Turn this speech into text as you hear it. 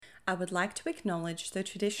I would like to acknowledge the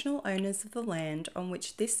traditional owners of the land on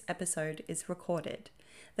which this episode is recorded,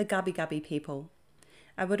 the Gubbi Gubbi people.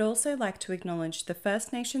 I would also like to acknowledge the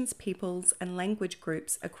First Nations peoples and language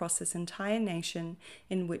groups across this entire nation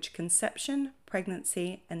in which conception,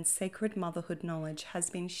 pregnancy, and sacred motherhood knowledge has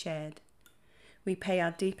been shared. We pay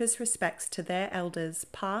our deepest respects to their elders,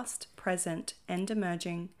 past, present, and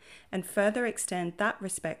emerging, and further extend that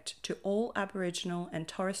respect to all Aboriginal and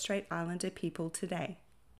Torres Strait Islander people today.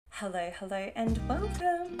 Hello, and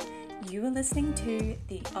welcome! You are listening to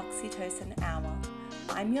the Oxytocin Hour.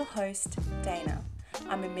 I'm your host, Dayna.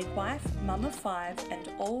 I'm a midwife, mum of 5, and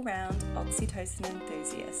all-round oxytocin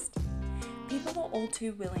enthusiast. People are all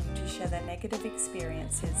too willing to share their negative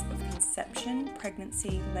experiences of conception,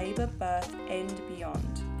 pregnancy, labour, birth, and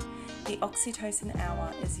beyond. The Oxytocin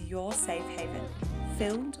Hour is your safe haven,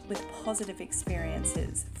 filled with positive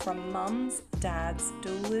experiences from mums, dads,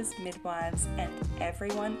 doulas, midwives, and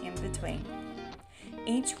everyone in between.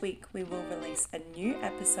 Each week we will release a new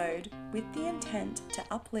episode with the intent to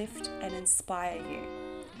uplift and inspire you.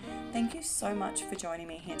 Thank you so much for joining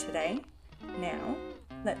me here today. Now,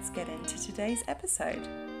 let's get into today's episode.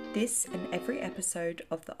 This and every episode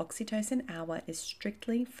of the Oxytocin Hour is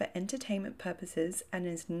strictly for entertainment purposes and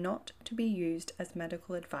is not to be used as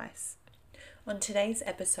medical advice. On today's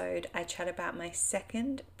episode, I chat about my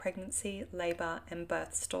second pregnancy, labour and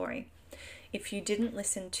birth story. If you didn't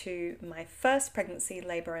listen to my first pregnancy,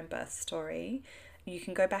 labour and birth story, you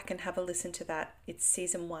can go back and have a listen to that. It's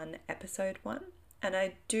season 1, episode 1. And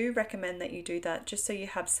I do recommend that you do that just so you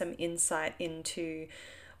have some insight into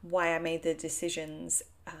why I made the decisions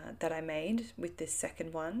that I made with this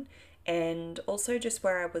second one, and also just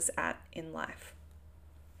where I was at in life.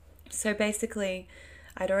 So basically,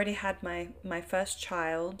 I'd already had my first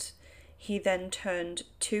child. He then turned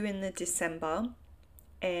 2 in the December,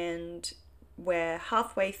 and we're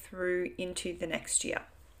halfway through into the next year.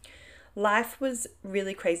 Life was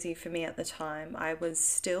really crazy for me at the time. I was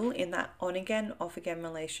still in that on-again, off-again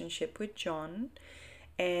relationship with John,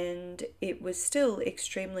 and it was still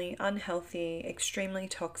extremely unhealthy, extremely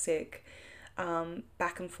toxic,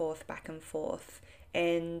 back and forth.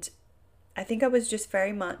 And I think I was just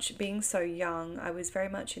very much, being so young, I was very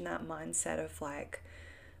much in that mindset of like,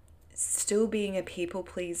 still being a people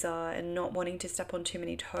pleaser and not wanting to step on too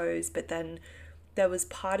many toes, but then there was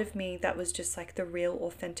part of me that was just like the real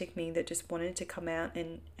authentic me that just wanted to come out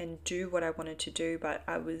and do what I wanted to do. But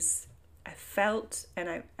I felt,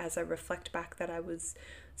 and as I reflect back, that I was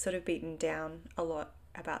sort of beaten down a lot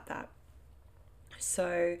about that.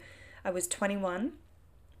 So I was 21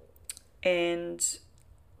 and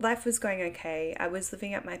life was going okay. I was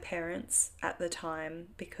living at my parents' at the time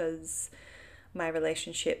because my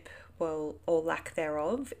relationship, well, or lack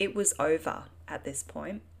thereof, it was over at this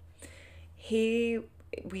point.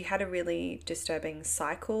 We had a really disturbing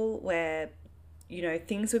cycle where,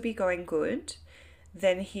 things would be going good.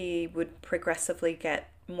 Then he would progressively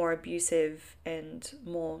get more abusive and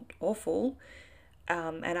more awful.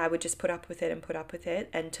 And I would just put up with it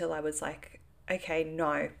until I was like, okay,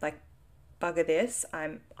 no, like bugger this,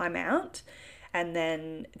 I'm out. And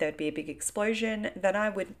then there'd be a big explosion. Then I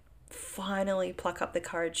would finally pluck up the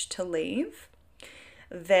courage to leave.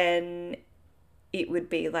 Then it would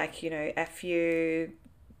be like, F you,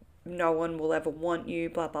 no one will ever want you,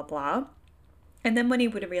 blah, blah, blah. And then when he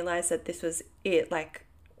would realize that this was it, like,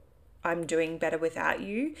 I'm doing better without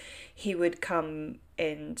you, he would come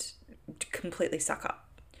and completely suck up.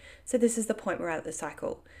 So this is the point we're at the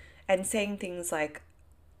cycle. And saying things like,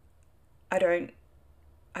 I don't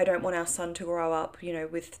want our son to grow up,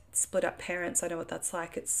 with split up parents. I know what that's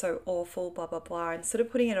like. It's so awful, blah, blah, blah. And sort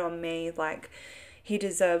of putting it on me, like, he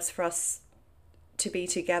deserves for us to be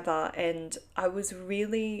together. And I was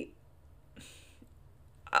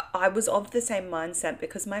of the same mindset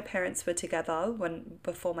because my parents were together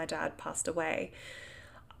before my dad passed away.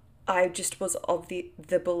 I just was of the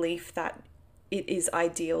belief that it is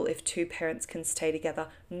ideal if two parents can stay together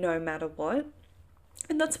no matter what.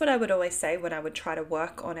 And that's what I would always say when I would try to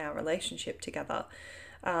work on our relationship together.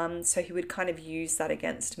 So he would kind of use that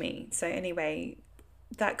against me. So anyway,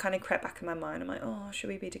 that kind of crept back in my mind. I'm like, oh, should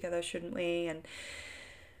we be together? Shouldn't we? And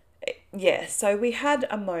yeah, so we had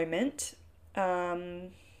a moment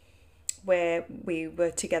where we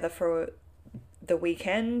were together for the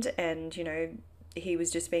weekend, and, he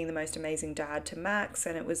was just being the most amazing dad to Max,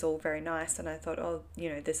 and it was all very nice. And I thought, oh,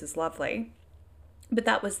 this is lovely. But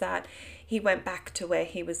that was that. He went back to where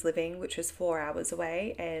he was living, which was 4 hours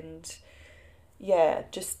away. And yeah,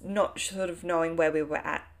 just not sort of knowing where we were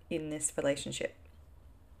at in this relationship.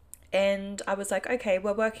 And I was like, okay,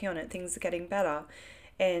 we're working on it. Things are getting better.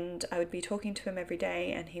 And I would be talking to him every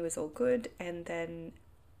day and he was all good. And then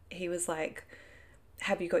he was like,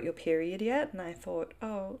 have you got your period yet? And I thought,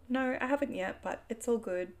 oh, no, I haven't yet, but it's all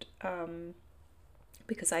good.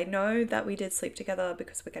 Because I know that we did sleep together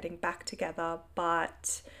because we're getting back together.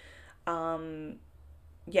 But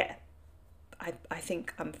yeah, I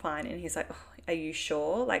think I'm fine. And he's like, oh, are you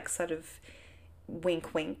sure? Like sort of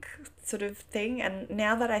wink, wink sort of thing. And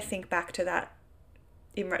now that I think back to that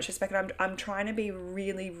in retrospect, I'm trying to be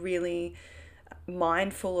really, really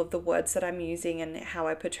mindful of the words that I'm using and how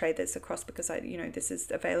I portray this across, because this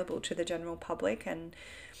is available to the general public, and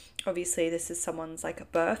obviously this is someone's like a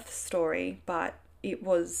birth story, but it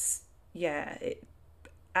was,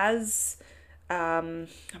 I'm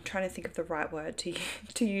trying to think of the right word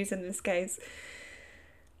to use in this case.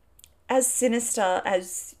 As sinister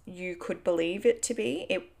as you could believe it to be,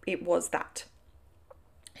 it was that.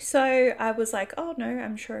 So I was like, oh no,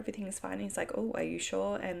 I'm sure everything's fine. He's like, oh, are you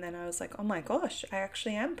sure? And then I was like, oh my gosh, I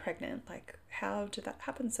actually am pregnant. Like, how did that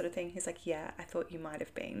happen, sort of thing? He's like, yeah, I thought you might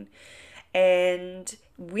have been. And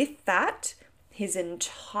with that, his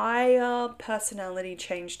entire personality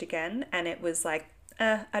changed again. And it was like,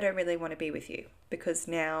 I don't really want to be with you, because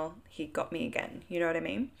now he got me again. You know what I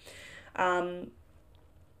mean?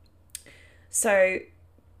 So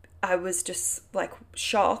I was just like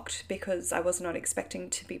shocked, because I was not expecting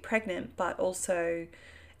to be pregnant, but also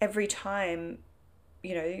every time,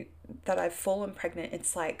 that I've fallen pregnant,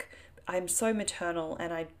 it's like I'm so maternal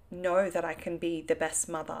and I know that I can be the best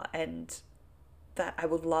mother and that I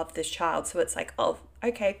would love this child. So it's like, oh,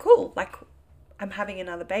 okay, cool. Like I'm having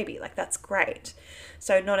another baby. Like that's great.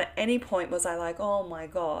 So not at any point was I like, oh my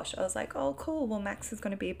gosh. I was like, oh cool, well Max is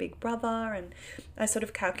going to be a big brother. And I sort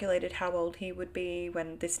of calculated how old he would be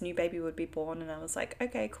when this new baby would be born, and I was like,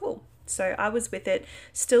 okay, cool. So I was with it,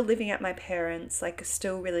 still living at my parents', like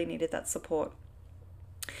still really needed that support.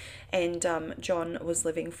 And John was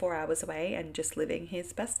living 4 hours away and just living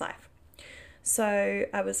his best life. So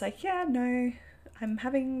I was like, yeah, no, I'm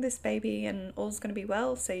having this baby and all's going to be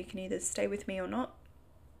well, so you can either stay with me or not,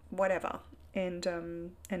 whatever. And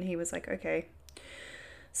he was like, okay.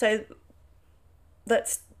 So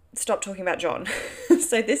let's stop talking about John.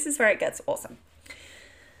 So this is where it gets awesome.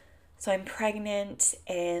 So I'm pregnant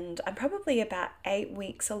and I'm probably about 8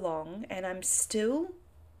 weeks along and I'm still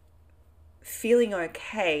feeling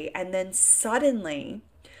okay. And then suddenly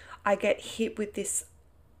I get hit with this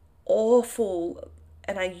awful,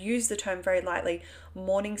 and I use the term very lightly,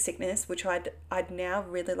 morning sickness, which I'd now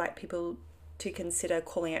really like people to consider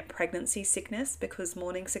calling it pregnancy sickness, because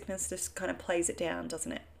morning sickness just kind of plays it down,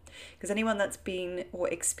 doesn't it? Because anyone that's been or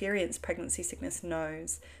experienced pregnancy sickness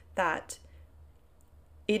knows that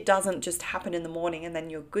it doesn't just happen in the morning and then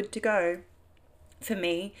you're good to go. For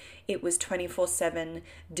me, it was 24/7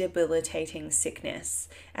 debilitating sickness,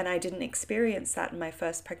 and I didn't experience that in my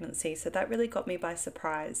first pregnancy, so that really got me by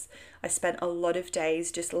surprise. I spent a lot of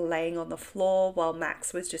days just laying on the floor while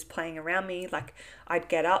Max was just playing around me. Like I'd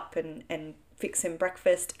get up and fix him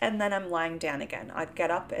breakfast, and then I'm lying down again. I'd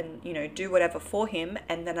get up and do whatever for him,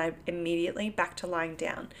 and then I immediately back to lying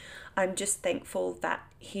down. I'm just thankful that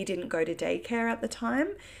he didn't go to daycare at the time,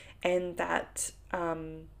 and that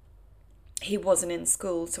he wasn't in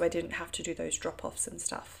school, so I didn't have to do those drop-offs and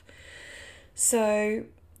stuff. So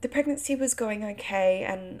the pregnancy was going okay,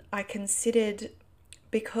 and I considered,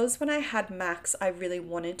 because when I had Max, I really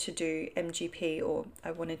wanted to do MGP, or I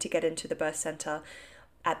wanted to get into the birth center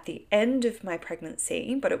at the end of my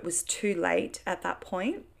pregnancy, but it was too late at that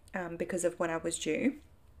point because of when I was due.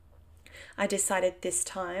 I decided this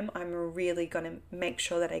time I'm really going to make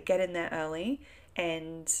sure that I get in there early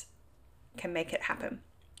and can make it happen.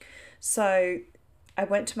 So I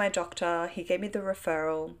went to my doctor, he gave me the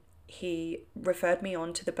referral, he referred me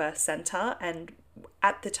on to the birth center, and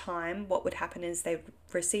at the time what would happen is they'd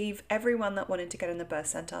receive everyone that wanted to get in the birth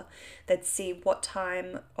center. They'd see what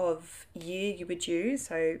time of year you were due.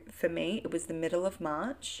 So for me, it was the middle of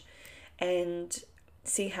March, and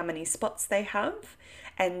see how many spots they have,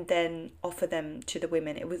 and then offer them to the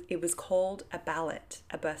women. It was called a ballot,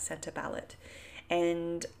 a birth center ballot.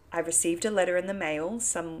 And I received a letter in the mail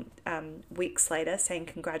some weeks later saying,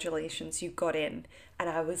 congratulations, you got in. And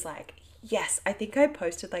I was like, yes. I think I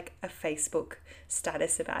posted like a Facebook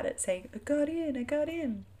status about it saying, I got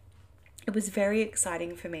in. It was very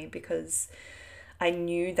exciting for me because I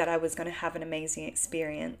knew that I was going to have an amazing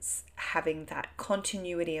experience having that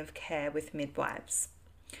continuity of care with midwives.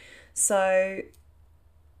 So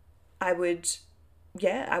I would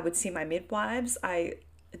see my midwives.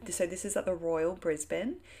 So this is at the Royal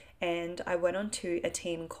Brisbane, and I went on to a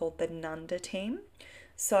team called the Nunda team.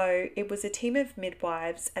 So it was a team of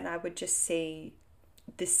midwives, and I would just see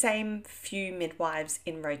the same few midwives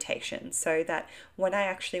in rotation, so that when I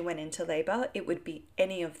actually went into labor, it would be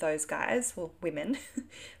any of those guys, or women,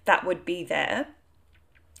 that would be there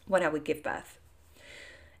when I would give birth.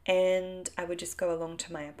 And I would just go along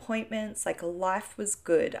to my appointments. Like, life was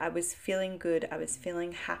good. I was feeling good. I was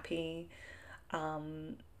feeling happy.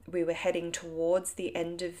 We were heading towards the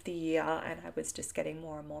end of the year, and I was just getting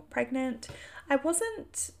more and more pregnant.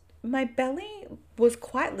 My belly was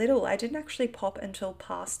quite little. I didn't actually pop until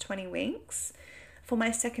past 20 weeks for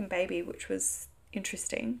my second baby, which was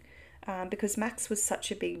interesting because Max was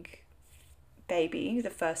such a big baby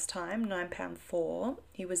the first time, 9'4".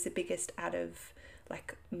 He was the biggest out of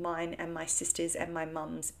like mine and my sister's and my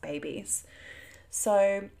mum's babies.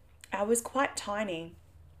 So I was quite tiny,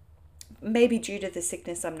 maybe due to the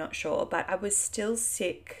sickness, I'm not sure, but I was still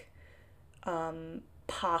sick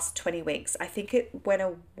past 20 weeks. I think it went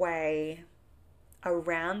away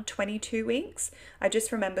around 22 weeks. I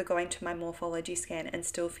just remember going to my morphology scan and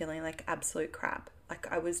still feeling like absolute crap. Like,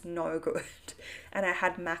 I was no good. And I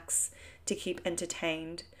had Max to keep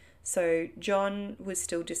entertained. So John was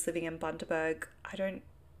still just living in Bundaberg.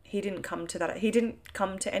 He didn't come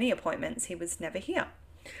to any appointments. He was never here.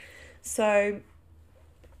 So,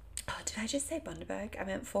 did I just say Bundaberg? I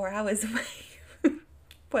meant 4 hours away.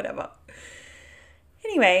 Whatever.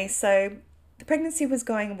 Anyway, so the pregnancy was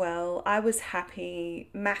going well. I was happy.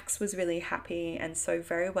 Max was really happy and so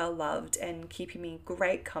very well loved and keeping me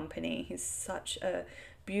great company. He's such a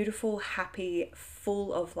beautiful, happy,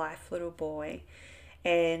 full of life little boy.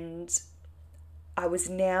 And I was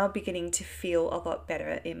now beginning to feel a lot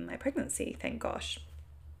better in my pregnancy, thank gosh.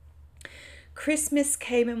 Christmas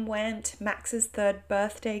came and went. Max's 3rd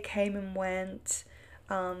birthday came and went,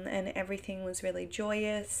 and everything was really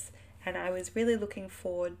joyous. And I was really looking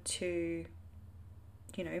forward to,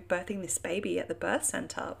 birthing this baby at the birth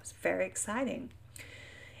center. It was very exciting.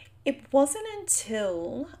 It wasn't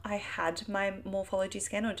until I had my morphology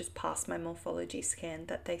scan, or just past my morphology scan,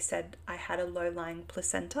 that they said I had a low-lying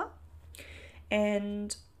placenta.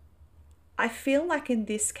 And I feel like in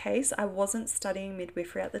this case, I wasn't studying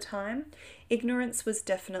midwifery at the time. Ignorance was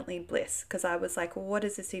definitely bliss, because I was like, what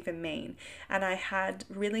does this even mean? And I had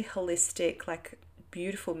really holistic, like,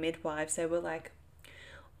 beautiful midwives. They were like,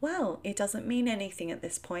 well, it doesn't mean anything at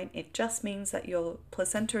this point. It just means that your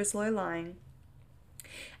placenta is low-lying.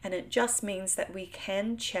 And it just means that we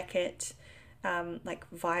can check it like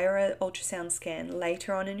via an ultrasound scan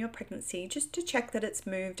later on in your pregnancy, just to check that it's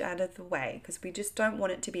moved out of the way, because we just don't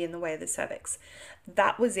want it to be in the way of the cervix.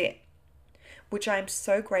 That was it, which I'm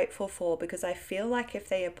so grateful for, because I feel like if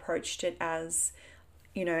they approached it as,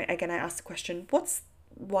 again, I asked the question,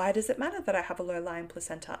 why does it matter that I have a low-lying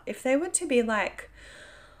placenta? If they were to be like,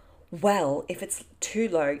 well, if it's too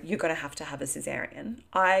low, you're going to have a cesarean,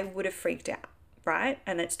 I would have freaked out. Right?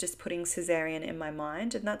 And it's just putting cesarean in my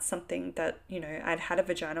mind. And that's something that, I'd had a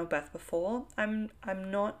vaginal birth before. I'm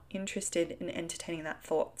not interested in entertaining that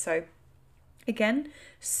thought. So again,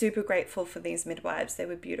 super grateful for these midwives. They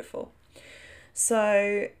were beautiful.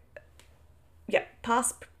 So yeah,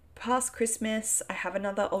 past Christmas, I have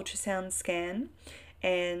another ultrasound scan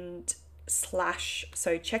and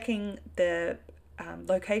so checking the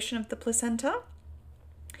location of the placenta,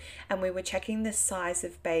 and we were checking the size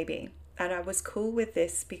of baby. And I was cool with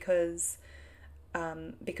this because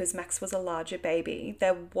Max was a larger baby.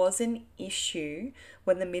 There was an issue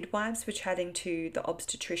when the midwives were chatting to the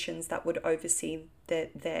obstetricians that would oversee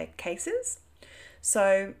their cases.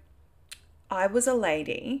 So I was a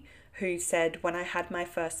lady who said when I had my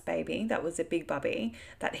first baby, that was a big bubby,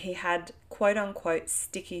 that he had quote unquote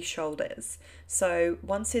sticky shoulders. So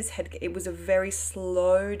once his head, it was a very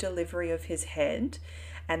slow delivery of his head,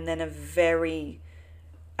 and then a very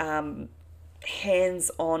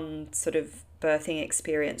hands-on sort of birthing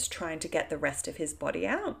experience trying to get the rest of his body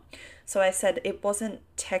out. So I said it wasn't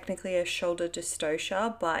technically a shoulder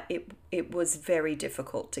dystocia, but it was very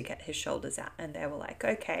difficult to get his shoulders out. And they were like,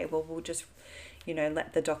 okay, well, we'll just,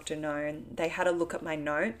 let the doctor know. And they had a look at my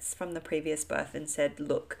notes from the previous birth and said,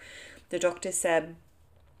 look, the doctor said,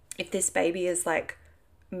 if this baby is like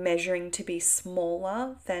measuring to be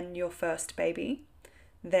smaller than your first baby,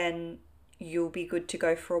 then you'll be good to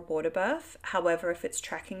go for a water birth. However, if it's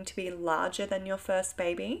tracking to be larger than your first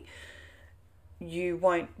baby, you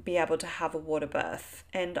won't be able to have a water birth.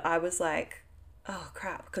 And I was like, oh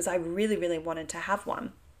crap, because I really, really wanted to have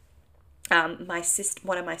one. One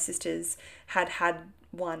of my sisters had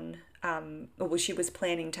one, she was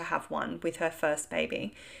planning to have one with her first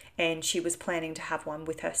baby, and she was planning to have one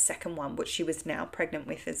with her second one, which she was now pregnant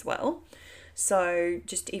with as well. So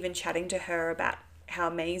just even chatting to her about how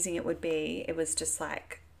amazing it would be, it was just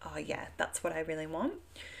like, oh yeah, that's what I really want.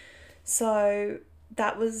 So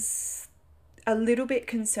that was a little bit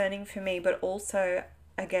concerning for me, but also,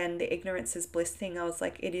 again, the ignorance is bliss thing. I was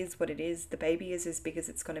like, it is what it is. The baby is as big as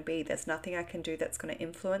it's going to be. There's nothing I can do that's going to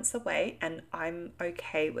influence the weight, and I'm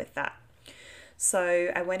okay with that.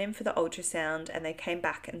 So I went in for the ultrasound and they came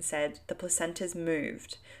back and said the placenta's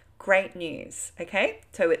moved. Great news. Okay,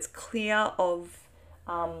 so it's clear of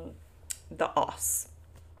the os,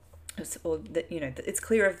 or it's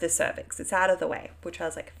clear of the cervix. It's out of the way, which I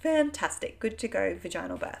was like, fantastic, good to go,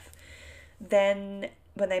 vaginal birth. Then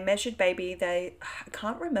when they measured baby, I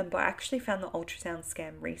can't remember, I actually found the ultrasound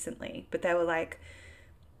scan recently, but they were like,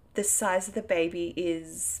 the size of the baby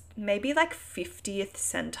is maybe like 50th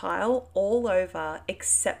centile all over,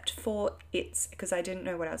 except for because I didn't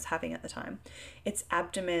know what I was having at the time, its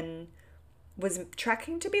abdomen was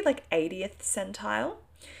tracking to be like 80th centile.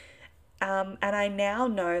 And I now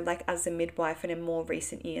know, like as a midwife and in more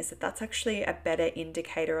recent years, that that's actually a better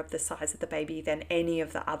indicator of the size of the baby than any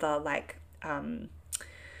of the other like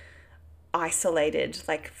isolated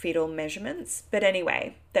like fetal measurements. But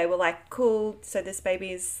anyway, they were like, cool, so this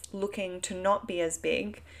baby is looking to not be as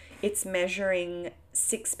big. It's measuring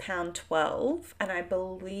 6 pound 12, and I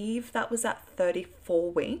believe that was at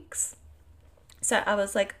 34 weeks. So I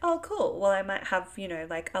was like, oh cool, well I might have,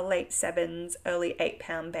 like a late 7s, early 8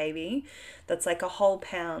 pound baby that's like a whole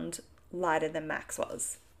pound lighter than Max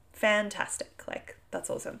was. Fantastic, like that's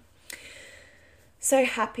awesome. So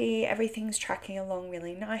happy, everything's tracking along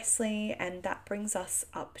really nicely, and that brings us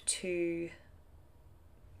up to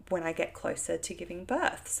when I get closer to giving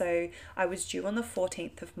birth. So I was due on the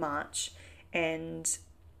 14th of March, and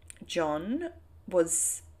John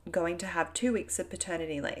was going to have 2 weeks of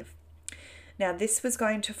paternity leave. Now this was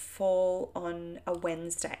going to fall on a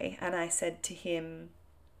Wednesday, and I said to him,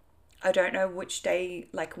 I don't know which day,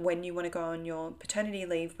 like when you want to go on your paternity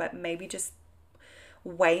leave, but maybe just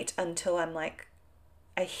wait until I'm like,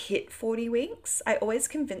 I hit 40 weeks. I always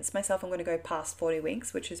convince myself I'm going to go past 40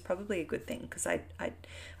 weeks, which is probably a good thing because I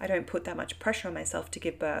don't put that much pressure on myself to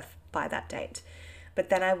give birth by that date. But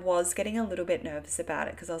then I was getting a little bit nervous about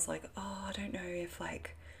it because I was like, oh, I don't know if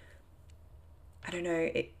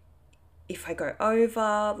if I go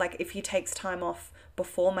over, like if he takes time off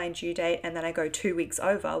before my due date and then I go 2 weeks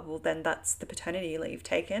over, well then that's the paternity leave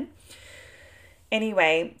taken.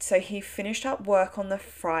 Anyway, so he finished up work on the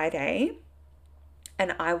Friday,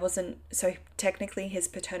 and so technically his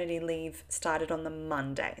paternity leave started on the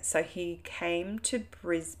Monday. So he came to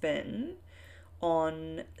Brisbane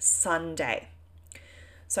on Sunday.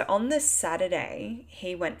 So on the Saturday,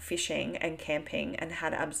 he went fishing and camping and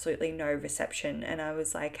had absolutely no reception. And I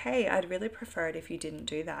was like, hey, I'd really prefer it if you didn't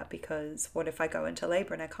do that, because what if I go into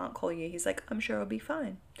labor and I can't call you? He's like, I'm sure it'll be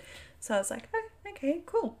fine. So I was like, oh, okay,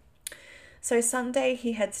 cool. So Sunday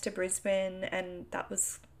he heads to Brisbane, and that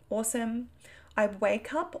was awesome. I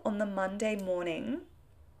wake up on the Monday morning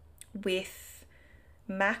with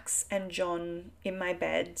Max and John in my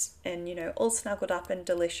bed and, all snuggled up and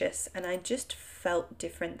delicious. And I just felt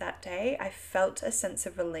different that day. I felt a sense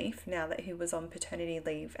of relief now that he was on paternity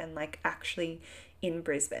leave and like actually in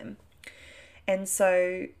Brisbane. And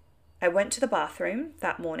so I went to the bathroom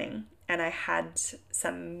that morning and I had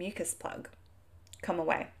some mucus plug come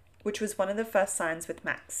away, which was one of the first signs with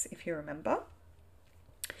Max, if you remember.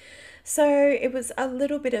 So it was a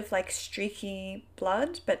little bit of like streaky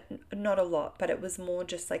blood, but not a lot, but it was more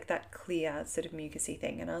just like that clear sort of mucusy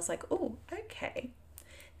thing. And I was like, oh, okay,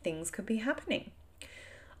 things could be happening.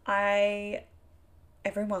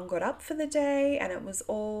 Everyone got up for the day and it was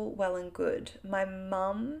all well and good. My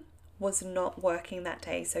mum was not working that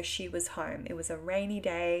day, so she was home. It was a rainy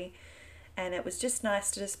day and it was just nice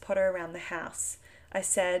to just potter around the house. I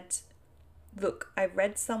said, look, I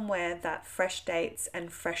read somewhere that fresh dates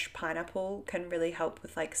and fresh pineapple can really help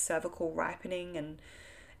with like cervical ripening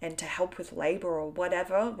and to help with labor or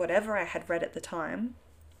whatever I had read at the time.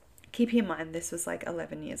 Keep in mind, this was like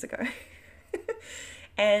 11 years ago.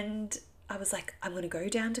 And I was like, I'm going to go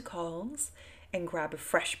down to Coles and grab a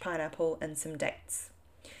fresh pineapple and some dates.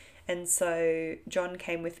 And so John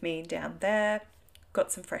came with me down there,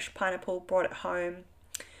 got some fresh pineapple, brought it home.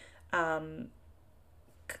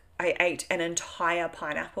 I ate an entire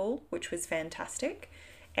pineapple, which was fantastic,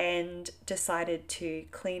 and decided to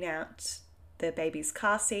clean out the baby's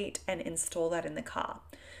car seat and install that in the car.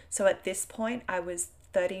 So at this point, I was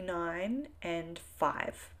 39 and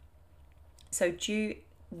 5. So due,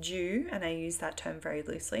 and I use that term very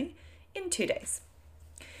loosely, in 2 days.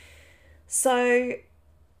 So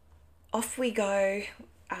off we go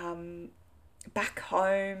back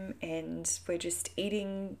home, and we're just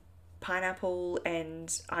eating pineapple,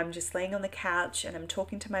 and I'm just laying on the couch and I'm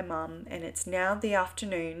talking to my mum, and it's now the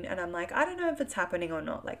afternoon, and I'm like, I don't know if it's happening or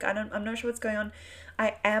not. Like, I'm not sure what's going on.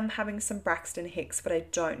 I am having some Braxton Hicks, but I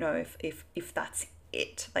don't know if that's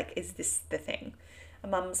it. Like, is this the thing?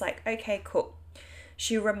 And mum's like, okay, cool.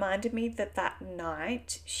 She reminded me that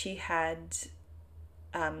night she had,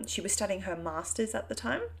 she was studying her master's at the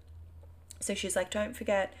time. So she's like, don't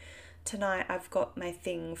forget, tonight I've got my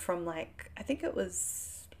thing from like, I think it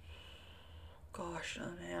was, gosh,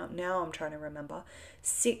 now I'm trying to remember,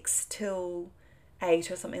 6 till 8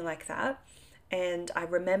 or something like that. And I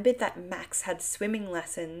remembered that Max had swimming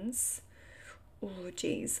lessons,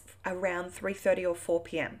 around 3:30 or 4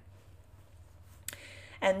 p.m.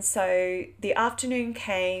 And so the afternoon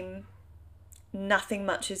came, nothing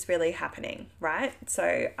much is really happening, right?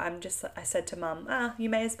 So I said to mum, you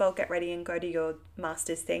may as well get ready and go to your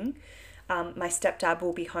master's thing. My stepdad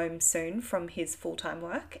will be home soon from his full-time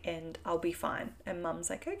work and I'll be fine. And mum's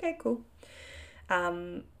like, okay, cool.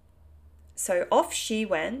 So off she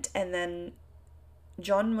went, and then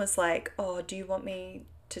John was like, oh, do you want me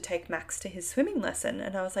to take Max to his swimming lesson?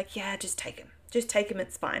 And I was like, yeah, just take him. Just take him,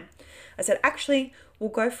 it's fine. I said, actually, we'll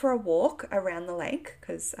go for a walk around the lake,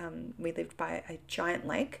 because we lived by a giant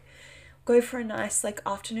lake. Go for a nice like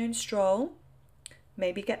afternoon stroll,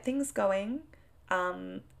 maybe get things going,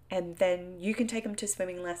 and then you can take him to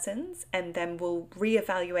swimming lessons, and then we'll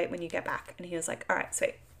reevaluate when you get back. And he was like, all right,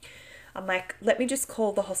 sweet. I'm like, let me just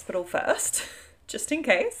call the hospital first, just in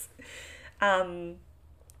case, and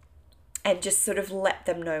just sort of let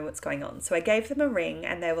them know what's going on. So I gave them a ring,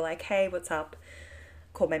 and they were like, hey, what's up?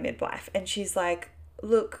 Call my midwife. And she's like,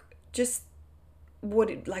 look, just what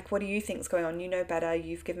do you think's going on? You know better,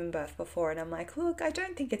 you've given birth before. And I'm like, look, I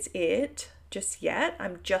don't think it's it just yet.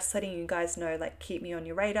 I'm just letting you guys know, like, keep me on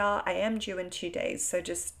your radar. I am due in 2 days, so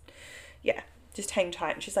just hang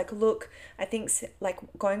tight. And she's like, look, I think like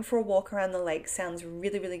going for a walk around the lake sounds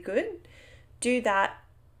really, really good. Do that,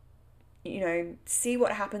 see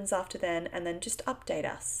what happens after then, and then just update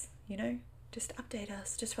us, just update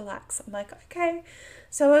us, just relax. I'm like, okay.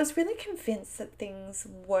 So I was really convinced that things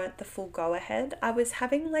weren't the full go ahead. I was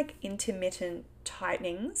having like intermittent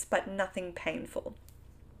tightenings, but nothing painful.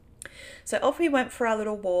 So off we went for our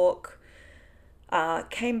little walk,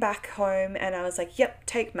 came back home, and I was like, yep,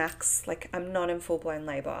 take Max. Like, I'm not in full blown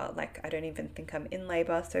labor. Like, I don't even think I'm in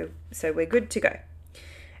labor. So we're good to go.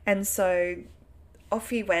 And so off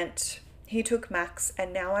he went, he took Max,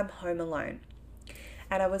 and now I'm home alone.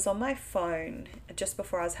 And I was on my phone just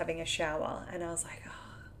before I was having a shower, and I was like,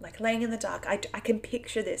 like laying in the dark. I can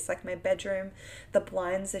picture this, like my bedroom, the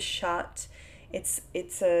blinds are shut. It's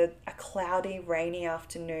a cloudy, rainy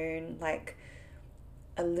afternoon, like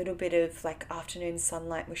a little bit of like afternoon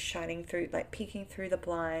sunlight was shining through, like peeking through the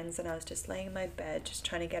blinds, and I was just laying in my bed, just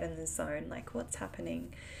trying to get in the zone, like what's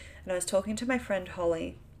happening? And I was talking to my friend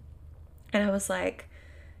Holly, and I was like,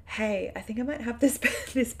 hey, I think I might have this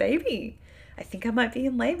baby. I think I might be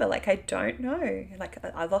in labor. Like, I don't know. Like,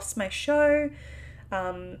 I lost my show.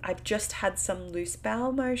 I've just had some loose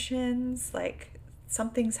bowel motions. Like,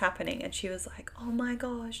 something's happening. And she was like, oh my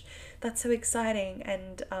gosh, that's so exciting.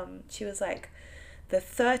 And she was like, the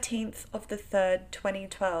 13th of the 3rd,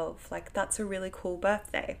 2012. Like, that's a really cool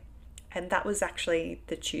birthday. And that was actually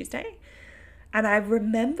the Tuesday. And I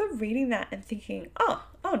remember reading that and thinking, oh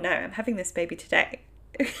no, I'm having this baby today.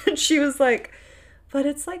 And she was like, but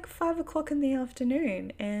it's like 5 o'clock in the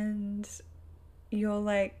afternoon, and you're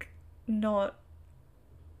like not,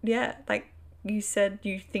 like you said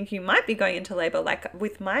you think you might be going into labor. Like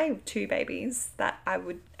with my 2 babies, that I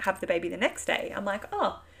would have the baby the next day. I'm like,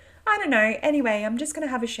 oh, I don't know. Anyway, I'm just going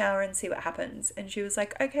to have a shower and see what happens. And she was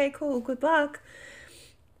like, okay, cool. Good luck.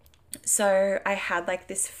 So I had like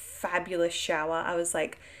this fabulous shower. I was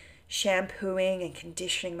like shampooing and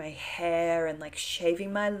conditioning my hair and like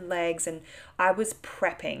shaving my legs, and I was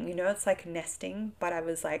prepping, it's like nesting, but I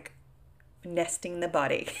was like nesting the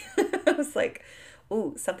body. I was like,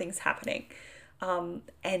 ooh, something's happening.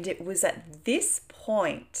 And it was at this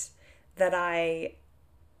point that I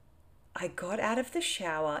got out of the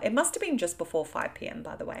shower. It must have been just before 5 p.m,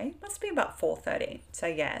 by the way. It must have been about 4:30. So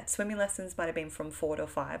yeah, swimming lessons might have been from 4 to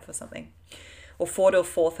 5 or something, or 4 to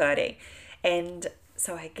 4:30. And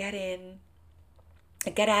so I get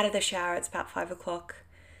out of the shower, it's about 5 o'clock,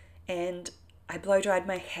 and I blow dried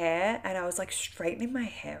my hair, and I was like straightening my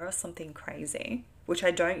hair or something crazy, which I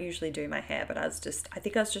don't usually do my hair, but I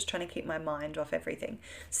think I was just trying to keep my mind off everything.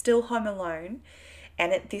 Still home alone.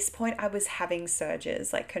 And at this point I was having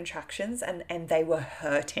surges, like contractions, and they were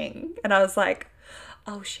hurting. And I was like,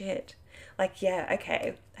 oh shit. Like, yeah,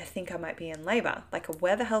 okay, I think I might be in labor. Like,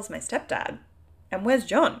 where the hell's my stepdad? And where's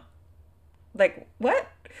John? Like, what?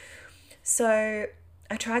 So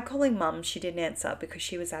I tried calling mum. She didn't answer because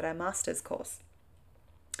she was at her master's course.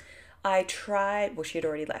 She had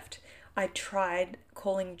already left. I tried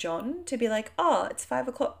calling John to be like, oh, it's 5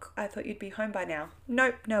 o'clock. I thought you'd be home by now.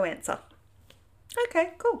 Nope, no answer.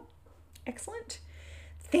 Okay, cool. Excellent.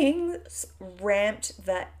 Things ramped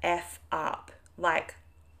the F up. Like,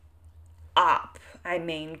 up. I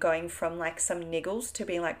mean, going from like some niggles to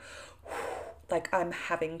being like I'm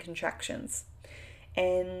having contractions.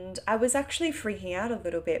 And I was actually freaking out a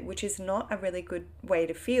little bit, which is not a really good way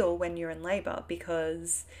to feel when you're in labor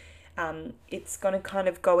because it's going to kind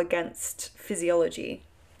of go against physiology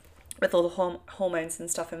with all the hormones and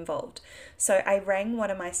stuff involved. So I rang one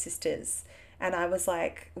of my sisters and I was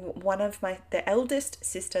like, the eldest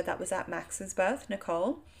sister that was at Max's birth,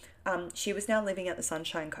 Nicole, she was now living at the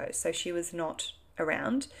Sunshine Coast, so she was not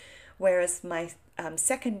around. Whereas my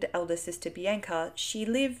second elder sister, Bianca, she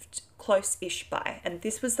lived close-ish by. And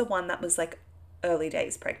this was the one that was like early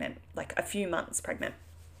days pregnant, like a few months pregnant.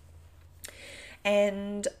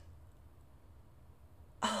 And,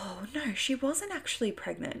 oh no, she wasn't actually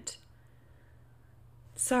pregnant.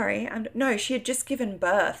 Sorry, no, she had just given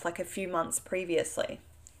birth like a few months previously.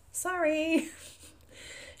 Sorry.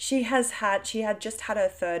 She had just had her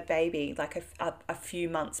third baby like a few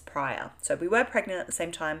months prior. So we were pregnant at the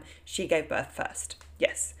same time. She gave birth first.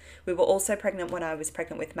 Yes. We were also pregnant when I was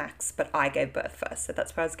pregnant with Max, but I gave birth first. So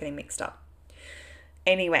that's where I was getting mixed up.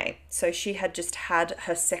 Anyway, so she had just had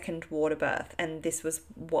her second water birth, and this was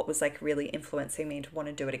what was like really influencing me to want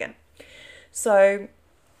to do it again. So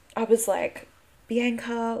I was like,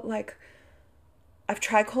 Bianca, like, I've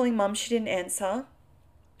tried calling mum, she didn't answer.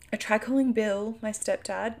 I tried calling Bill, my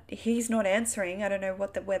stepdad. He's not answering. I don't know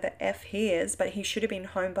where the F he is, but he should have been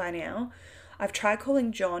home by now. I've tried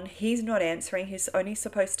calling John. He's not answering. He's only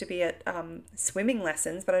supposed to be at swimming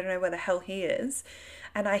lessons, but I don't know where the hell he is.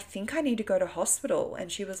 And I think I need to go to hospital.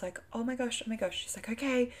 And she was like, oh my gosh. She's like,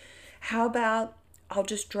 okay, how about I'll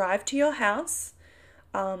just drive to your house.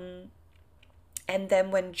 And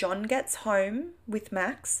then when John gets home with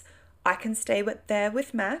Max, I can stay there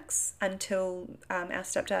with Max until our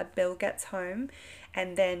stepdad Bill gets home,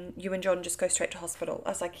 and then you and John just go straight to hospital. I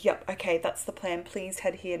was like, yep, okay, that's the plan. Please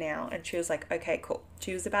head here now. And she was like, okay, cool.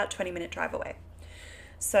 She was about 20-minute drive away.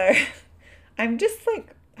 So I'm just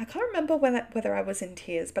like, I can't remember whether I was in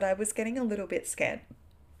tears, but I was getting a little bit scared.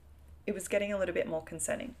 It was getting a little bit more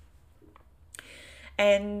concerning.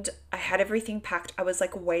 And I had everything packed. I was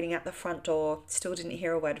like waiting at the front door. Still didn't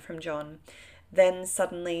hear a word from John. Then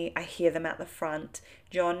suddenly I hear them at the front.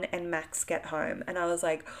 John and Max get home. And I was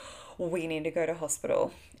like, we need to go to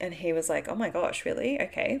hospital. And he was like, oh my gosh, really?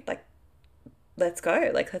 Okay, like, let's go.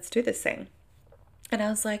 Like, let's do this thing. And I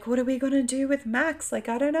was like, what are we going to do with Max? Like,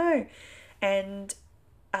 I don't know. And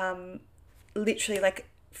literally like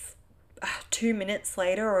 2 minutes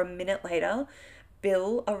later or a minute later,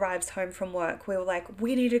 Bill arrives home from work. We were like,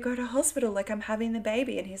 we need to go to hospital. Like, I'm having the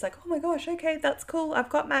baby. And he's like, oh my gosh, okay, that's cool. I've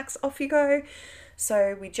got Max. Off you go.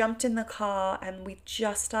 So we jumped in the car and we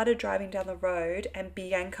just started driving down the road, and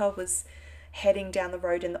Bianca was heading down the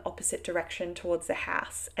road in the opposite direction towards the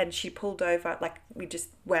house. And she pulled over, like we just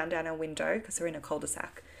wound down our window because we're in a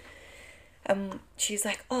cul-de-sac. She's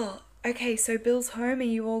like, oh, okay, so Bill's home, are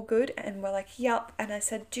you all good? And we're like, yup. And I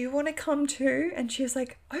said, do you want to come too? And she was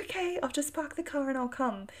like, okay, I'll just park the car and I'll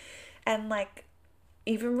come. And like,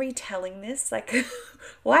 even retelling this, like,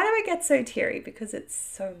 why do I get so teary? Because it's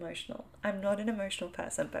so emotional. I'm not an emotional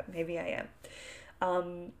person, but maybe I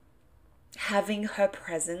am. Having her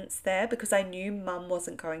presence there, because I knew mum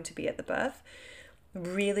wasn't going to be at the birth,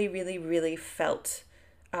 really, really, really felt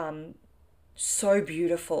so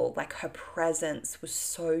beautiful. Like, her presence was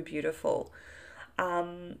so beautiful.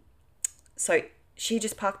 So she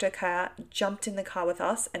just parked her car, jumped in the car with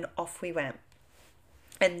us, and off we went.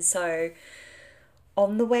 And so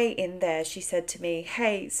on the way in there, she said to me,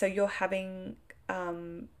 hey, so you're having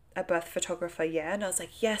a birth photographer, yeah? And I was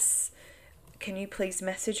like, yes. Can you please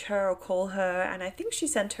message her or call her? And I think she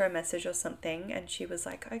sent her a message or something, and she was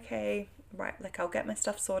like, okay, right, like, I'll get my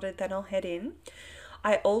stuff sorted, then I'll head in.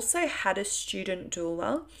 I also had a student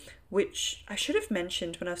doula, which I should have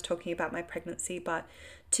mentioned when I was talking about my pregnancy, but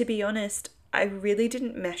to be honest, I really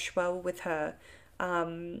didn't mesh well with her.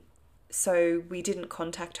 So we didn't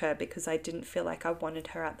contact her because I didn't feel like I wanted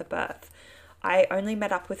her at the birth. I only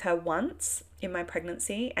met up with her once in my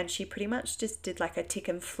pregnancy, and she pretty much just did like a tick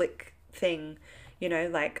and flick thing, you know,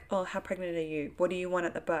 like, oh, how pregnant are you? What do you want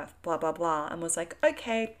at the birth? Blah, blah, blah. And was like,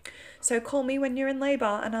 okay, so call me when you're in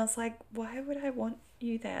labor. And I was like, why would I want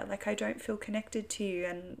you there? Like, I don't feel connected to you.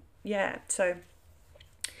 And yeah, so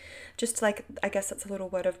just like, I guess that's a little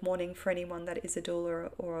word of warning for anyone that is a doula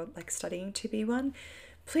or like studying to be one.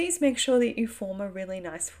 Please make sure that you form a really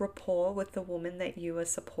nice rapport with the woman that you are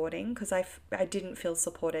supporting, because I didn't feel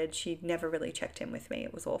supported. She never really checked in with me.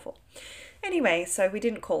 It was awful. Anyway, so we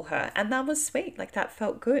didn't call her, and that was sweet. Like, that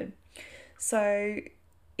felt good. So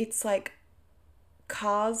it's like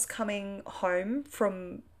cars coming home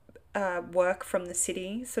from work from the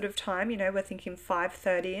city sort of time, you know, we're thinking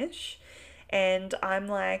 5:30ish, and I'm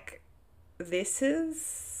like, this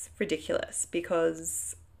is ridiculous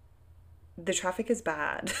because the traffic is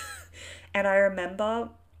bad. And I remember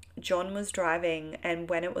John was driving, and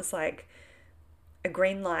when it was like a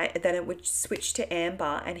green light, then it would switch to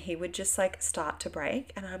amber, and he would just like start to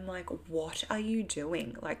brake, and I'm like, what are you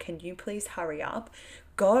doing? Like, can you please hurry up?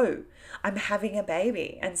 Go, I'm having a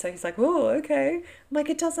baby. And so he's like, oh, okay. I'm like,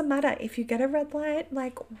 it doesn't matter if you get a red light,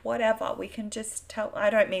 like whatever, we can just tell. I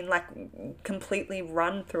don't mean like completely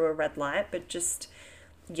run through a red light, but just,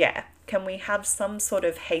 yeah, can we have some sort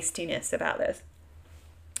of hastiness about this?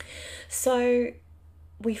 So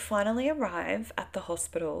we finally arrive at the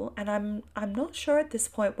hospital, and I'm not sure at this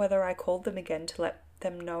point whether I called them again to let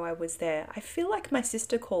them know I was there. I feel like my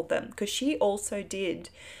sister called them because she also did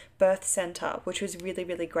Birth Center, which was really,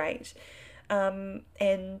 really great.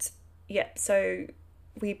 And yeah, so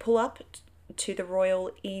we pull up to the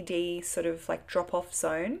Royal ED sort of like drop-off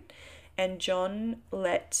zone, and John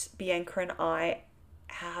let Bianca and I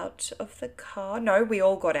out of the car. No, we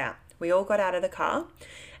all got out. We all got out of the car,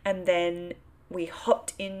 and then we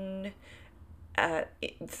hopped in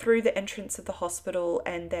through the entrance of the hospital,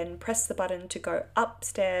 and then pressed the button to go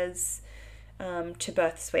upstairs to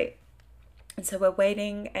birth suite. And so we're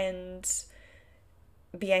waiting, and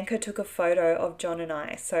Bianca took a photo of John and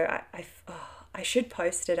I. So I should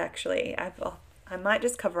post it actually. I might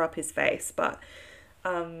just cover up his face, but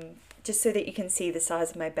just so that you can see the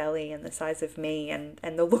size of my belly and the size of me and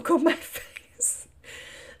the look on my face.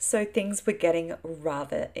 So things were getting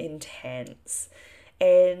rather intense.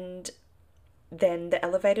 And then the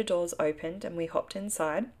elevator doors opened, and we hopped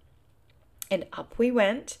inside, and up we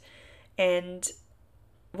went. And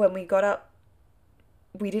when we got up,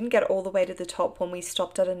 we didn't get all the way to the top when we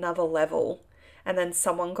stopped at another level, and then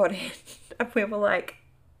someone got in, and we were like,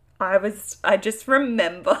 I just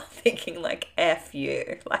remember thinking like, F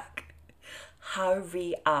you, like,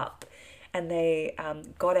 hurry up. And they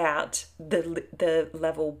got out the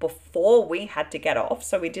level before we had to get off.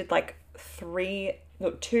 So we did like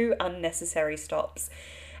two unnecessary stops.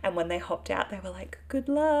 And when they hopped out, they were like, good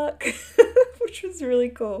luck, which was really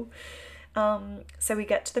cool. So we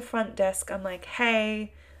get to the front desk. I'm like,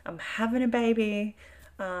 hey, I'm having a baby.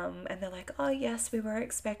 And they're like, oh yes, we were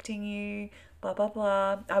expecting you, blah, blah,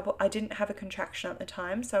 blah. I didn't have a contraction at the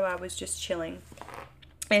time, so I was just chilling.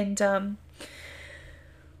 And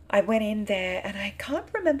I went in there, and I can't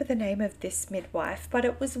remember the name of this midwife, but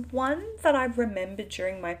it was one that I remembered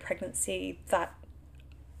during my pregnancy that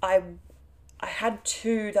I had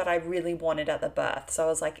two that I really wanted at the birth. So I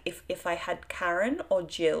was like, if I had Karen or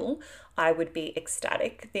Jill, I would be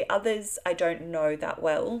ecstatic. The others I don't know that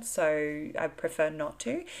well, so I prefer not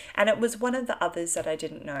to. And it was one of the others that I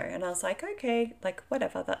didn't know. And I was like, okay, like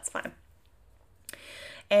whatever, that's fine.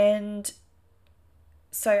 And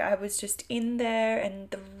so I was just in there, and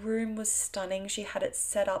the room was stunning. She had it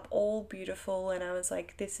set up all beautiful, and I was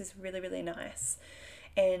like, this is really, really nice.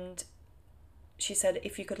 And she said,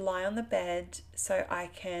 if you could lie on the bed so I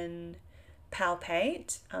can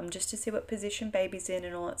palpate, just to see what position baby's in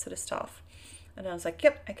and all that sort of stuff. And I was like,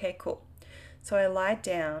 yep, okay, cool. So I lied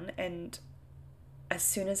down, and as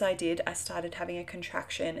soon as I did, I started having a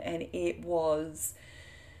contraction, and it was,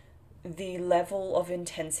 the level of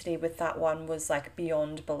intensity with that one was like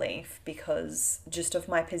beyond belief, because just of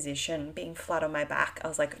my position being flat on my back, I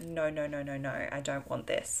was like, no, I don't want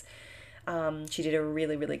this. She did a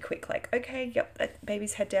really, really quick, like, okay, yep,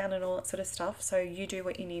 baby's head down and all that sort of stuff. So you do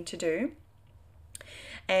what you need to do.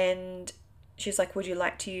 And she's like, would you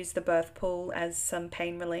like to use the birth pool as some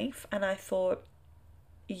pain relief? And I thought,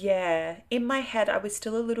 yeah, in my head, I was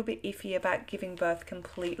still a little bit iffy about giving birth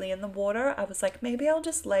completely in the water. I was like, maybe I'll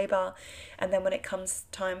just labor, and then when it comes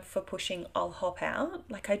time for pushing, I'll hop out.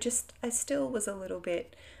 Like, I still was a little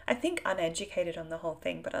bit, I think, uneducated on the whole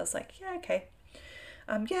thing, but I was like, yeah, okay.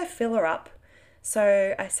 Yeah, fill her up.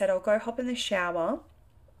 So I said, I'll go hop in the shower,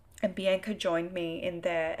 and Bianca joined me in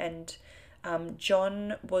there, and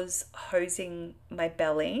John was hosing my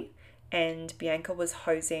belly, and Bianca was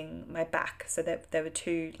hosing my back. So there were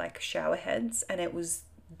two like shower heads, and it was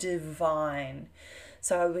divine.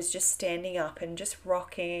 So I was just standing up and just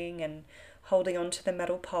rocking and holding onto the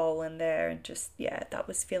metal pole in there, and just, yeah, that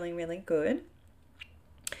was feeling really good.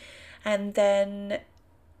 And then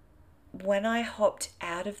when I hopped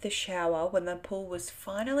out of the shower, when the pool was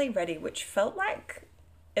finally ready, which felt like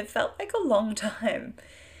a long time,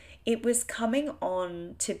 it was coming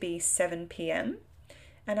on to be 7 p.m.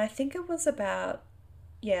 And I think it was about,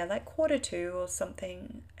 like 1:45 or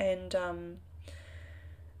something. And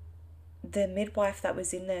the midwife that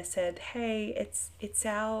was in there said, hey, it's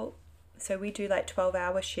our, so we do like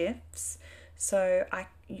 12-hour shifts. So I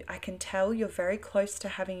can tell you're very close to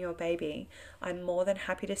having your baby. I'm more than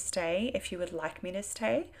happy to stay if you would like me to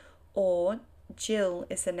stay. Or Jill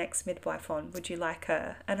is the next midwife on. Would you like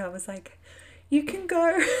her? And I was like, you can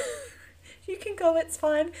go. You can go, it's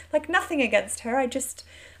fine. Like, nothing against her. I just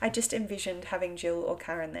envisioned having Jill or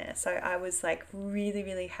Karen there. So I was like really,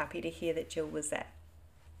 really happy to hear that Jill was there.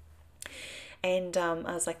 And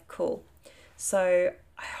I was like, cool. So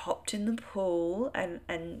I hopped in the pool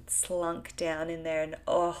and slunk down in there, and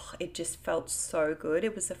it just felt so good.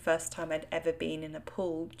 It was the first time I'd ever been in a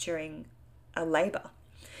pool during a labor.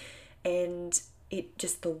 And it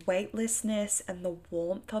just, the weightlessness and the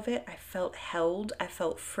warmth of it, I felt held. I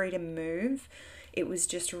felt free to move. It was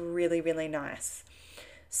just really, really nice.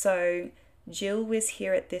 So Jill was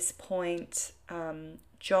here at this point.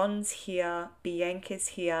 John's here, Bianca's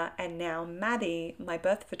here, and now Maddie, my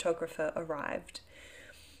birth photographer, arrived.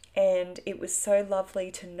 And it was so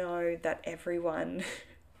lovely to know that everyone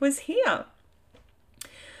was here.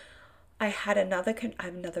 I had another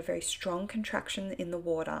very strong contraction in the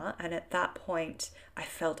water, and at that point I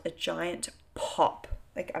felt a giant pop,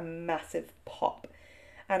 like a massive pop.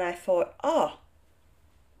 And I thought,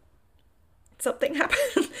 something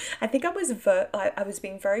happened. I think I was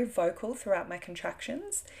being very vocal throughout my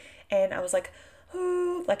contractions, and I was like,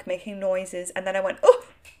 oh, like making noises, and then I went, oh,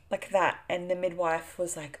 like that. And the midwife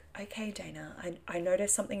was like, okay, Dayna, I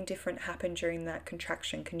noticed something different happened during that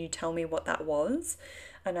contraction. Can you tell me what that was?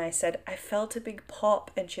 And I said, I felt a big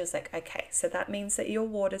pop. And she was like, okay, so that means that your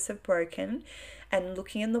waters have broken. And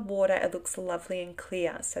looking in the water, it looks lovely and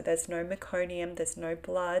clear. So there's no meconium, there's no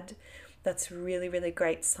blood. That's really, really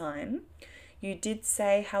great sign. You did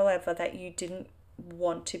say, however, that you didn't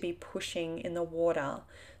want to be pushing in the water.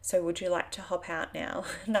 So would you like to hop out now?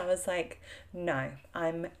 And I was like, no,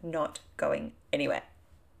 I'm not going anywhere.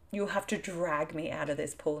 You'll have to drag me out of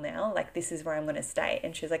this pool now. Like, this is where I'm going to stay.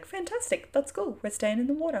 And she's like, fantastic. That's cool. We're staying in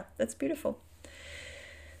the water. That's beautiful.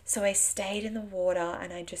 So I stayed in the water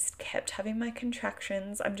and I just kept having my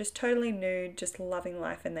contractions. I'm just totally nude, just loving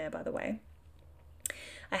life in there, by the way.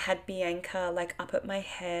 I had Bianca like up at my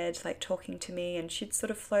head, like talking to me, and she'd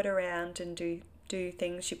sort of float around and do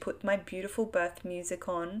things. She put my beautiful birth music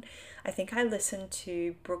on. I think I listened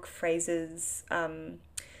to Brooke Fraser's,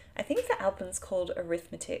 I think the album's called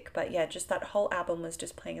Arithmetic, but yeah, just that whole album was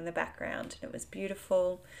just playing in the background, and it was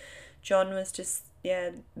beautiful. John was just,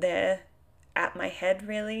 there at my head,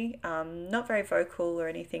 really. Not very vocal or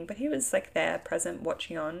anything, but he was like there, present,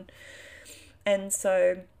 watching on. And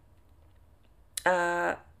so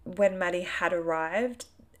when Maddie had arrived,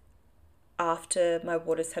 after my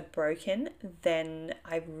waters had broken, then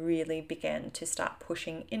I really began to start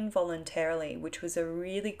pushing involuntarily, which was a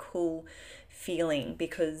really cool feeling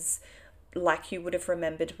because, like, you would have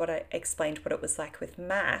remembered what I explained what it was like with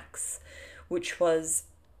Max, which was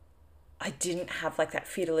I didn't have like that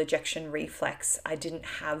fetal ejection reflex. I didn't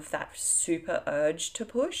have that super urge to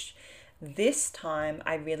push. This time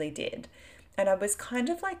I really did. And I was kind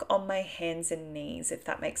of like on my hands and knees, if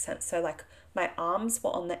that makes sense. So like my arms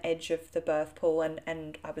were on the edge of the birth pool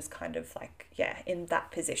and I was kind of like, in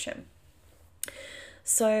that position.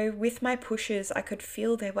 So with my pushes, I could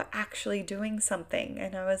feel they were actually doing something.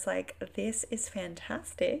 And I was like, this is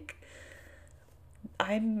fantastic.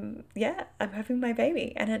 I'm having my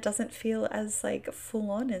baby and it doesn't feel as like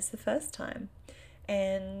full on as the first time.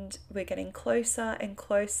 And we're getting closer and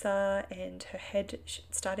closer, and her head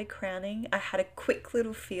started crowning. I had a quick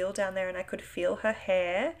little feel down there and I could feel her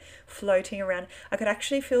hair floating around. I could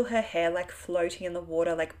actually feel her hair like floating in the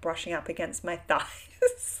water, like brushing up against my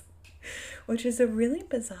thighs, which is a really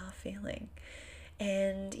bizarre feeling.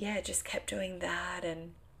 And just kept doing that,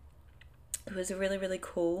 and it was really, really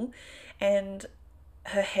cool. And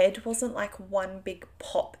her head wasn't like one big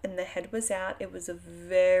pop and the head was out. It was a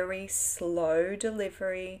very slow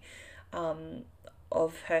delivery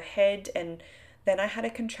of her head. And then I had a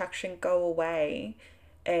contraction go away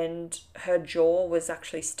and her jaw was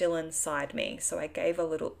actually still inside me. So I gave a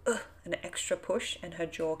little, an extra push and her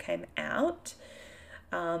jaw came out.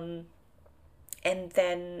 And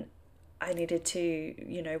then I needed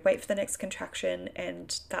to, wait for the next contraction,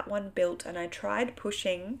 and that one built, and I tried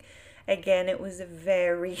pushing. Again, it was a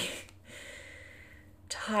very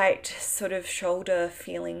tight sort of shoulder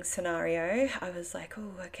feeling scenario, I was like,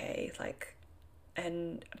 oh, okay, like,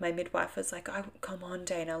 and my midwife was like, come on,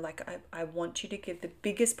 Dayna, like, I want you to give the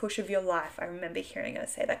biggest push of your life. I remember hearing her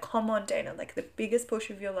say that, come on, Dayna, like the biggest push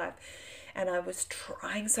of your life. And I was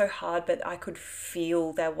trying so hard, but I could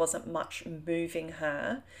feel there wasn't much moving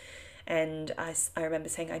her. And I remember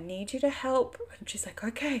saying, I need you to help. And she's like,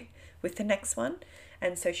 okay, with the next one.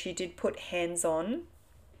 And so she did put hands on,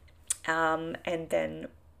 and then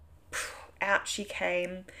out she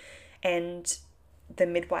came, and the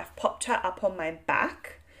midwife popped her up on my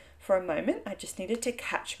back for a moment. I just needed to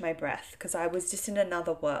catch my breath because I was just in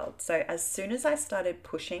another world. So as soon as I started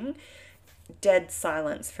pushing, dead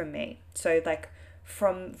silence from me. So like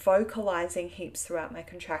from vocalizing heaps throughout my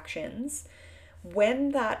contractions,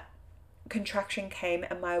 when that contraction came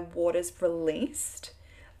and my waters released,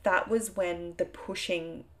 that was when the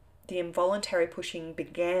pushing, the involuntary pushing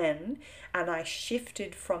began, and I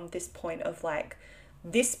shifted from this point of like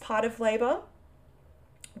this part of labor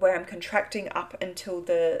where I'm contracting up until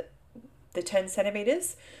the 10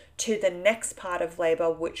 centimeters to the next part of labor,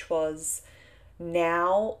 which was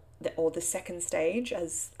now, or the second stage,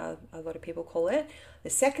 as a lot of people call it, the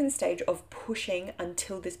second stage of pushing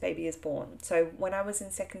until this baby is born. So when I was in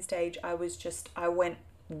second stage, I went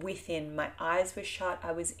within, my eyes were shut,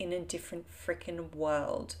 I was in a different freaking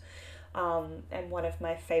world. And one of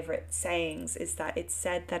my favorite sayings is that it's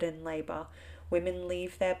said that in labor, women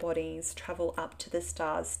leave their bodies, travel up to the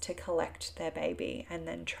stars to collect their baby, and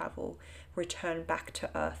then return back to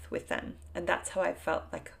earth with them. And that's how I felt,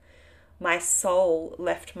 like my soul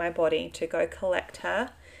left my body to go collect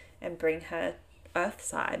her and bring her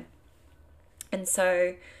earthside. And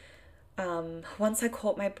so once I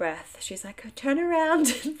caught my breath, she's like, turn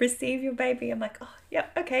around and receive your baby. I'm like, oh, yeah,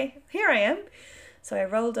 okay, here I am. So I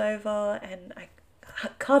rolled over and I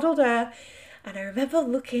cuddled her. And I remember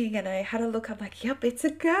looking, and I had a look, I'm like, yep, it's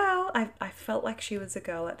a girl. I felt like she was a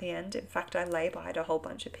girl at the end. In fact, I lay-byed a whole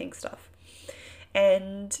bunch of pink stuff.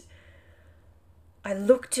 And I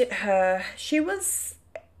looked at her. She was,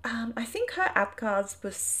 I think her APGARs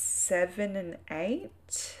was 7 and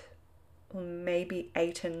 8, or maybe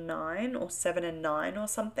 8 and 9, or 7 and 9 or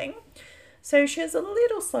something. So she was a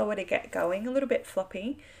little slower to get going, a little bit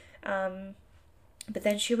floppy. But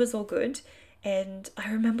then she was all good. And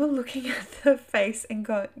I remember looking at her face and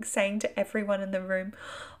saying to everyone in the room,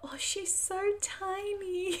 oh, she's so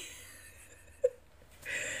tiny.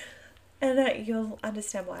 And you'll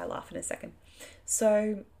understand why I laugh in a second.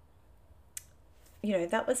 So, you know,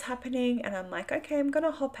 that was happening, and I'm like, okay, I'm going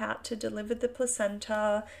to hop out to deliver the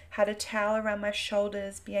placenta. Had a towel around my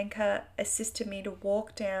shoulders. Bianca assisted me to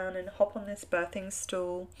walk down and hop on this birthing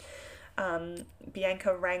stool.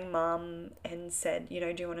 Bianca rang mum and said, you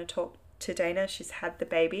know, do you want to talk to Dayna? She's had the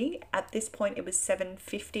baby. At this point, it was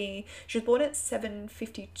 7:50. She was born at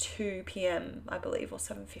 7:52 p.m, I believe, or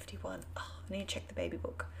 7:51. Oh, I need to check the baby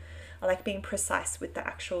book. I like being precise with the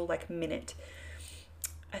actual like minute.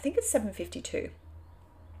 I think it's 7:52.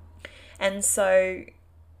 And so,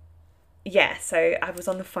 yeah, so I was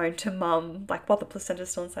on the phone to mum, like while the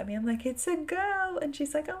placenta's still inside me. I'm like, it's a girl. And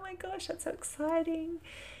she's like, oh my gosh, that's so exciting.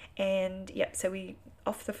 And yep, so we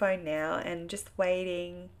off the phone now and just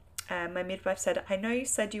waiting. My midwife said, I know you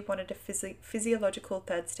said you wanted a physiological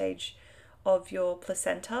third stage of your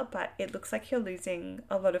placenta, but it looks like you're losing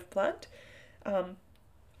a lot of blood.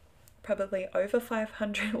 Probably over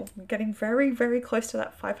 500, or getting very, very close to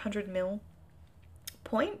that 500 mil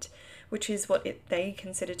point, which is what they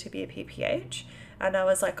consider to be a pph. And I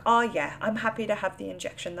was like, oh yeah, I'm happy to have the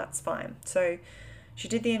injection, that's fine. So she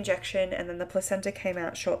did the injection, and then the placenta came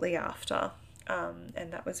out shortly after,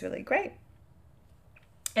 and that was really great.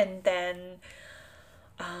 And then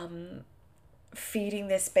feeding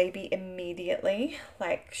this baby immediately,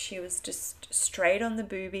 like she was just straight on the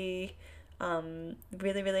boobie,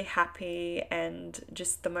 really, really happy, and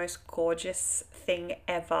just the most gorgeous thing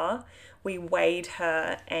ever. We weighed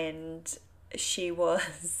her, and she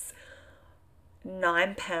was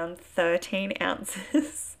 9 pounds 13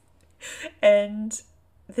 ounces. And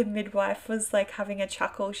the midwife was like having a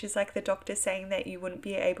chuckle. She's like, the doctor saying that you wouldn't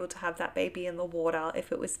be able to have that baby in the water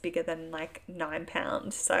if it was bigger than like 9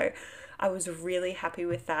 pounds. So I was really happy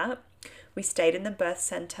with that. We stayed in the birth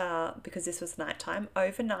center because this was nighttime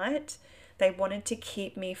overnight. They wanted to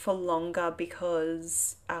keep me for longer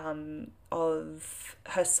because of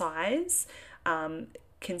her size,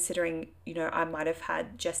 considering, you know, I might have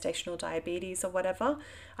had gestational diabetes or whatever.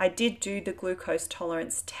 I did do the glucose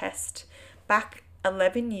tolerance test back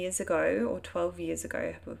 11 years ago or 12 years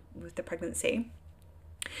ago with the pregnancy.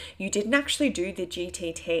 You didn't actually do the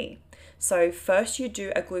GTT. So first you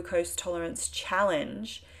do a glucose tolerance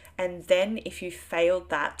challenge, and then if you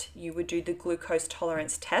failed that, you would do the glucose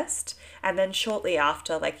tolerance test. And then shortly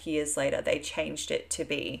after, like years later, they changed it to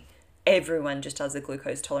be everyone just does a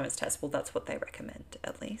glucose tolerance test. Well, that's what they recommend,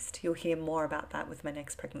 at least. You'll hear more about that with my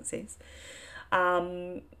next pregnancies.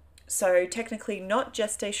 So technically not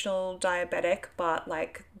gestational diabetic, but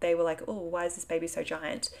like they were like, oh, why is this baby so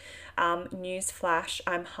giant? News flash,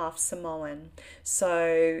 I'm half Samoan.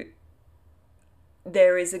 So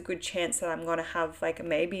there is a good chance that I'm going to have like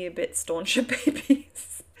maybe a bit stauncher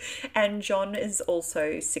babies. And John is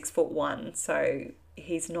also 6'1", so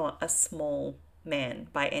he's not a small man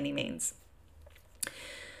by any means.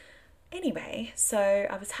 Anyway, so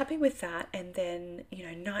I was happy with that, and then, you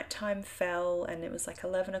know, nighttime fell and it was like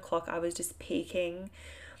 11 o'clock. I was just peaking.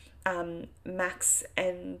 Max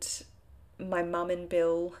and my mum and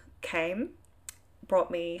Bill came,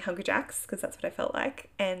 brought me Hungry Jacks because that's what I felt like,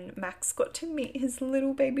 and Max got to meet his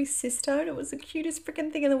little baby sister, and it was the cutest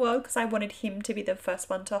freaking thing in the world because I wanted him to be the first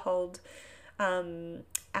one to hold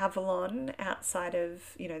Avalon outside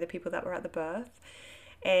of, you know, the people that were at the birth.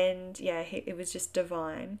 And yeah, it was just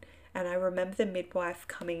divine. And I remember the midwife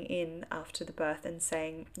coming in after the birth and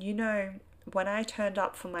saying, you know, when I turned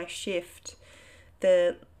up for my shift,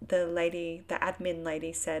 the lady, the admin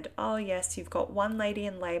lady said, oh yes, you've got one lady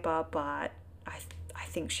in labor, but I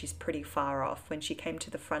think she's pretty far off. When she came to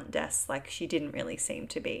the front desk, like she didn't really seem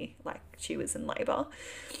to be like she was in labor.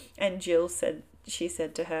 And Jill said, she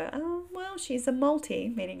said to her, oh, well, she's a multi,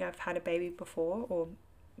 meaning I've had a baby before, or,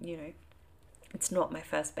 you know, it's not my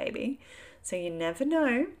first baby. So you never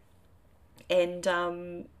know.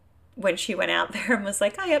 And when she went out there and was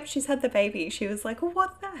like, oh, yep, she's had the baby, she was like,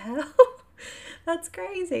 what the hell? That's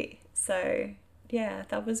crazy. So yeah,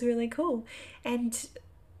 that was really cool. And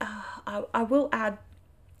I will add,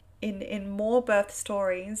 in more birth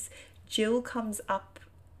stories, Jill comes up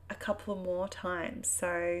a couple more times.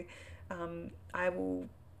 So I'll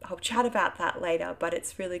chat about that later, but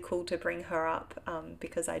it's really cool to bring her up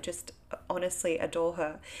because I just honestly adore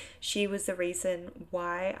her. She was the reason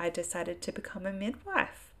why I decided to become a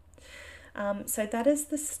midwife. So that is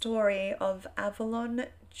the story of Avalon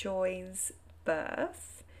Joy's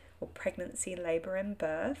birth, or pregnancy, labor and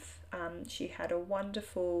birth. She had a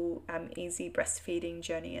wonderful, easy breastfeeding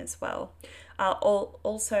journey as well.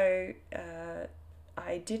 Also,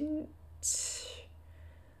 I didn't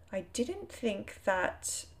think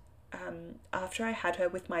that after I had her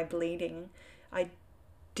with my bleeding, I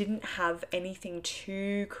didn't have anything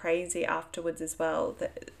too crazy afterwards as well.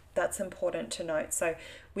 That's important to note. So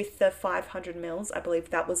with the 500 mils, I believe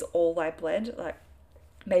that was all I bled, like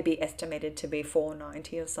maybe estimated to be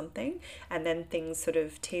 490 or something. And then things sort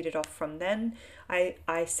of teetered off from then. I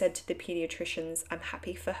said to the pediatricians, I'm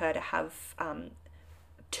happy for her to have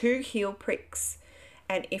 2 heel pricks.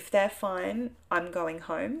 And if they're fine, I'm going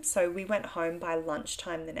home. So we went home by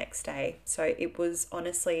lunchtime the next day. So it was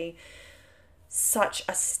honestly such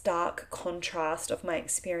a stark contrast of my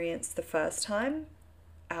experience the first time.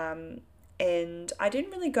 And I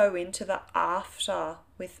didn't really go into the after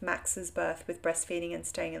with Max's birth, with breastfeeding and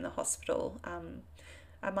staying in the hospital.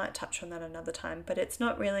 I might touch on that another time, but it's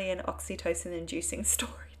not really an oxytocin-inducing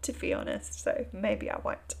story, to be honest. So maybe I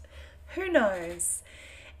won't. Who knows?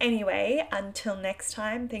 Anyway, until next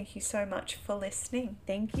time, thank you so much for listening.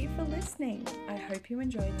 Thank you for listening. I hope you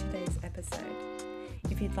enjoyed today's episode.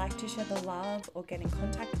 If you'd like to share the love or get in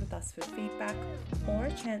contact with us for feedback or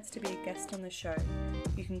a chance to be a guest on the show,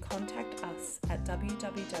 you can contact us at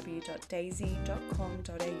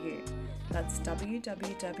www.daisy.com.au. That's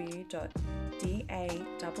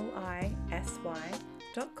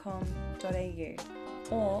www.daisy.com.au,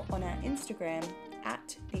 or on our Instagram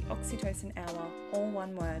at the Oxytocin Hour, all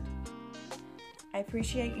one word. I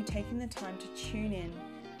appreciate you taking the time to tune in,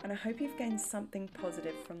 and I hope you've gained something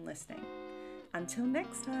positive from listening. Until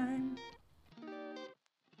next time.